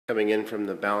Coming in from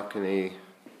the balcony,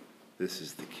 this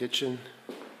is the kitchen.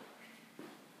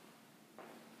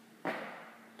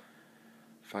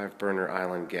 5-burner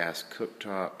island gas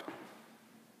cooktop,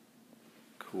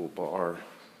 cool bar,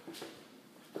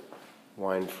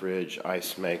 wine fridge,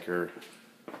 ice maker.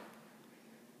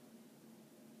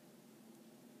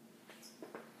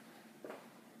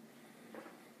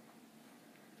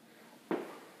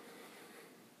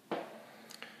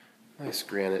 Nice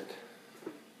granite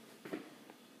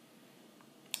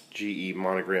GE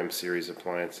Monogram series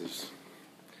appliances.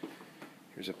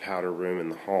 Here's a powder room in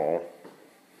the hall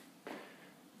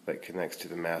that connects to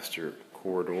the master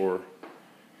corridor.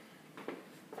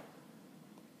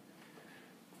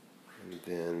 And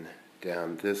then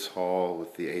down this hall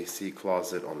with the AC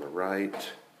closet on the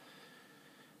right.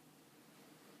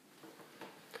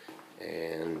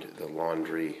 And the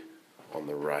laundry on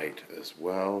the right as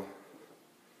well.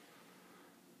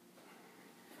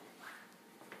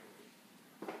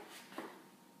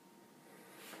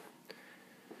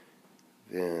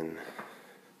 Then,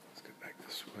 let's go back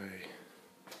this way.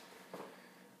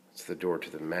 It's the door to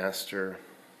the master.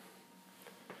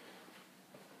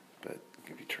 But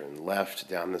if you turn left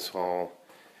down this hall,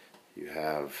 you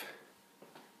have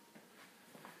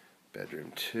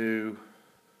bedroom 2.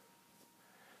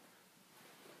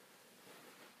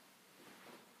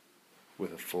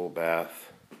 With a full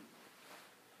bath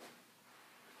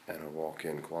and a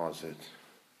walk-in closet.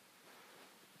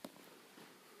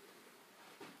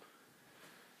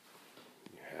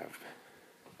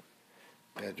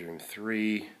 Bedroom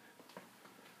 3,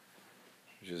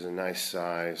 which is a nice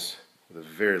size with a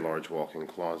very large walk-in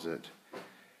closet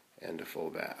and a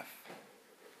full bath.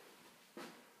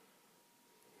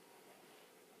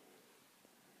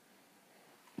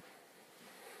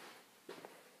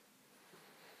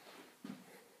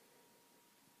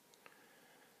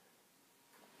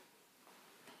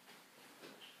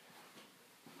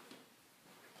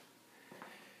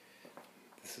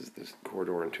 This is the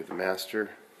corridor into the master.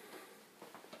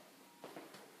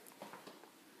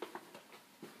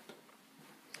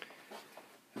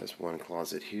 There's one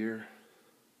closet here.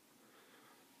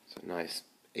 It's a nice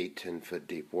 8-10 foot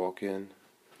deep walk-in.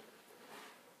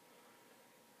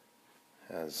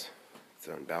 Has its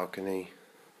own balcony.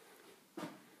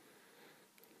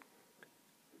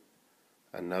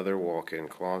 Another walk-in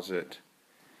closet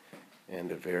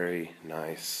and a very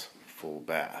nice full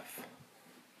bath.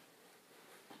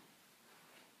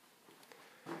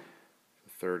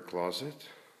 The third closet.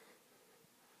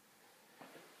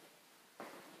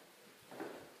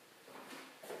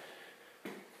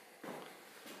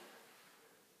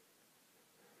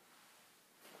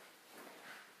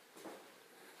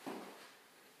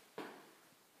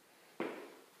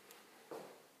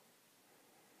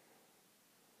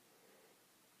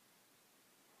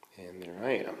 And there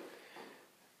I am.